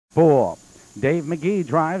4. Dave McGee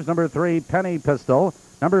drives. Number 3, Penny Pistol.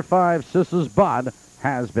 Number 5, Sis's Bud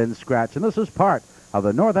has been scratched. And this is part of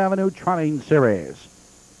the North Avenue Trotting Series.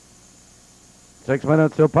 6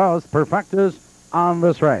 minutes to post. Perfectas on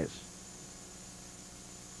this race.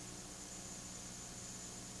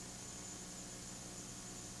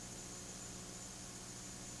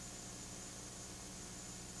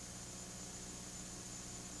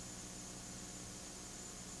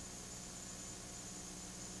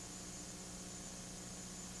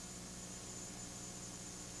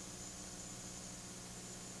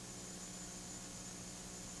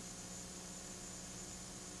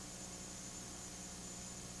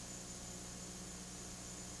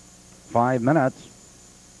 Five minutes.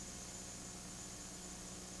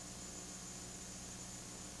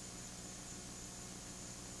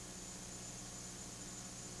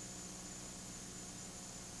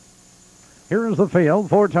 Here's the field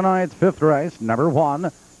for tonight's fifth race. Number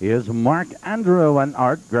 1 is Mark Andrew and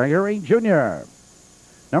Art Gregory Jr.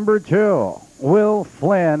 Number 2, Will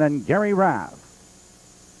Flynn and Gary Raff.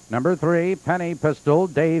 Number 3, Penny Pistol,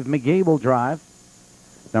 Dave McGee will drive.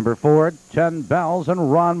 Number 4, 10 Bells and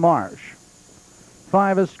Ron Marsh.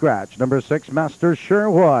 5 is Scratch. Number 6, Master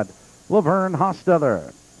Sherwood, Lavern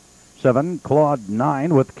Hostetler. 7, Claude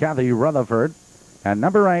 9 with Kathy Rutherford. And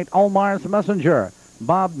number 8, Olmar's Messenger,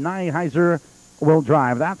 Bob Nyheiser will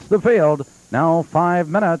drive. That's the field. Now 5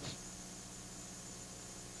 minutes.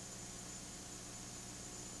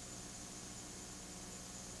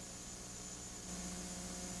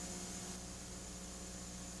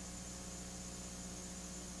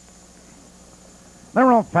 They're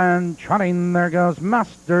off and trotting. There goes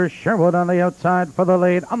Master Sherwood on the outside for the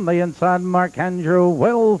lead. On the inside, Mark Andrew.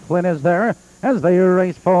 Will Flynn is there as they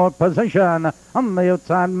race for position. On the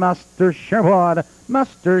outside, Master Sherwood.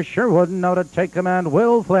 Master Sherwood now to take command.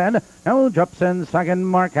 Will Flynn now drops in second.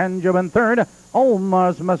 Mark Andrew in third.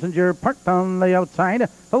 Olmar's Messenger parked on the outside,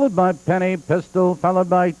 followed by Penny Pistol, followed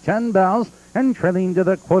by 10 Bells, and trailing to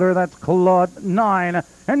the quarter, that's Claude 9.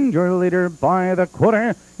 And your leader by the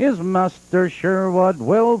quarter is Master Sherwood.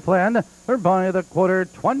 Will Flynn, they're by the quarter,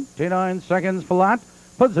 29 seconds flat.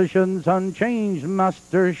 Positions unchanged.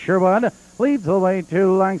 Master Sherwood leads the way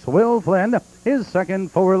 2 lengths. Will Flynn, his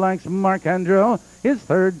second 4 lengths. Mark Andrew, his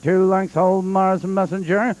third 2 lengths. Olmar's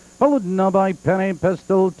Messenger, followed now by Penny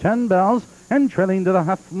Pistol, 10 Bells, and trailing to the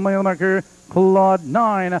half-mile marker, Claude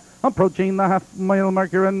 9. Approaching the half-mile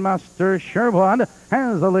marker, and Master Sherwood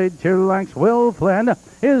has the lead 2 lengths. Will Flynn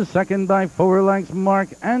is second by 4 lengths. Mark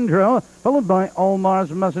Andrew, followed by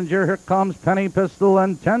Olmar's Messenger. Here comes Penny Pistol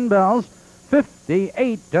and 10 Bells.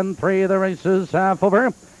 58 and 3. The race is half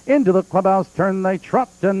over. Into the clubhouse turn they trot,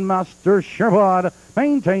 and Master Sherwood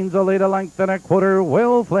maintains a lead 1 length and a quarter.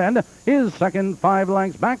 Will Flynn is second 5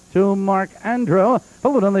 lengths back to Mark Andrew.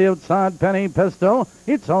 Followed on the outside, Penny Pistol.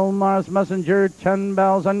 It's Olmar's Messenger, 10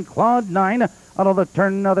 Bells, and Claude 9. Out of the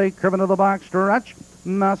turn, now they curve into the box stretch.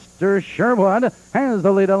 Master Sherwood has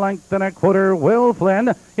the lead 1 length and a quarter. Will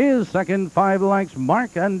Flynn is second 5 lengths.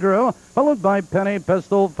 Mark Andrew, followed by Penny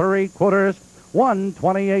Pistol, 3/4.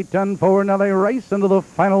 1:28 and 4. Now they race into the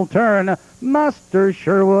final turn. Master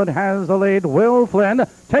Sherwood has the lead. Will Flynn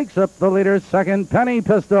takes up the leader second. Penny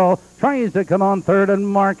Pistol tries to come on third, and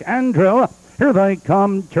Mark Andrew. Here they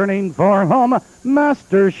come, turning for home.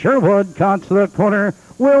 Master Sherwood cuts the corner.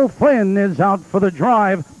 Will Flynn is out for the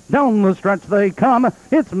drive. Down the stretch they come.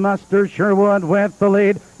 It's Master Sherwood with the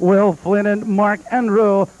lead. Will Flynn and Mark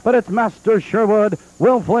Andrew. But it's Master Sherwood,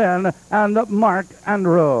 Will Flynn, and Mark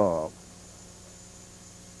Andrew.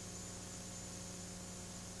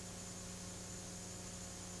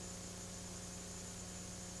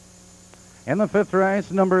 In the fifth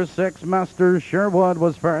race, number 6, Master Sherwood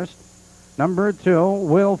was first. Number 2,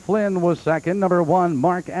 Will Flynn was second. Number 1,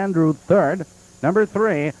 Mark Andrew third. Number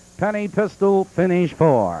 3, Penny Pistol finished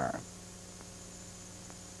 4.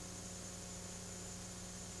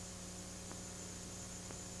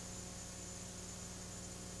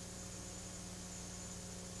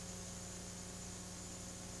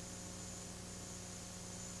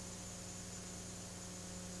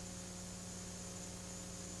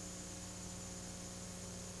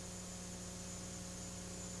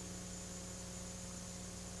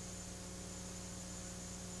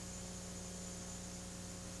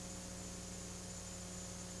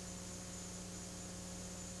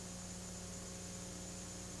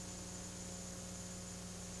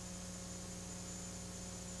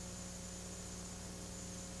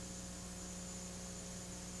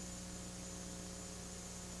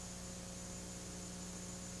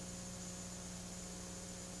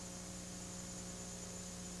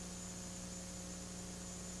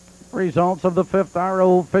 Results of the fifth are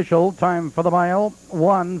official. Time for the mile,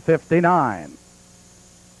 1:59.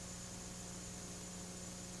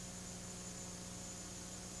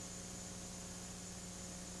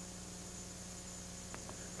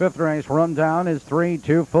 Fifth race rundown is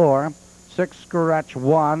 3-2-4. 6 scratch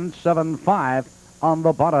 1, 7-5 on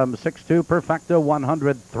the bottom. 6-2 perfecta,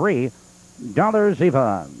 $103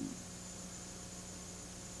 even.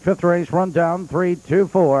 Fifth race rundown,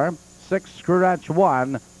 3-2-4. 6 scratch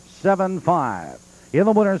 1, 7-5. In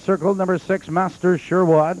the winner's circle, number 6, Master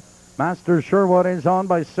Sherwood. Master Sherwood is owned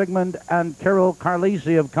by Sigmund and Carol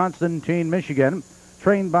Carlisi of Constantine, Michigan.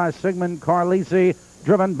 Trained by Sigmund Carlisi,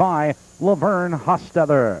 driven by Lavern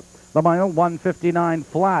Hostetler. The mile, 1:59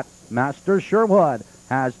 flat. Master Sherwood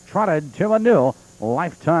has trotted to a new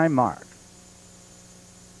lifetime mark.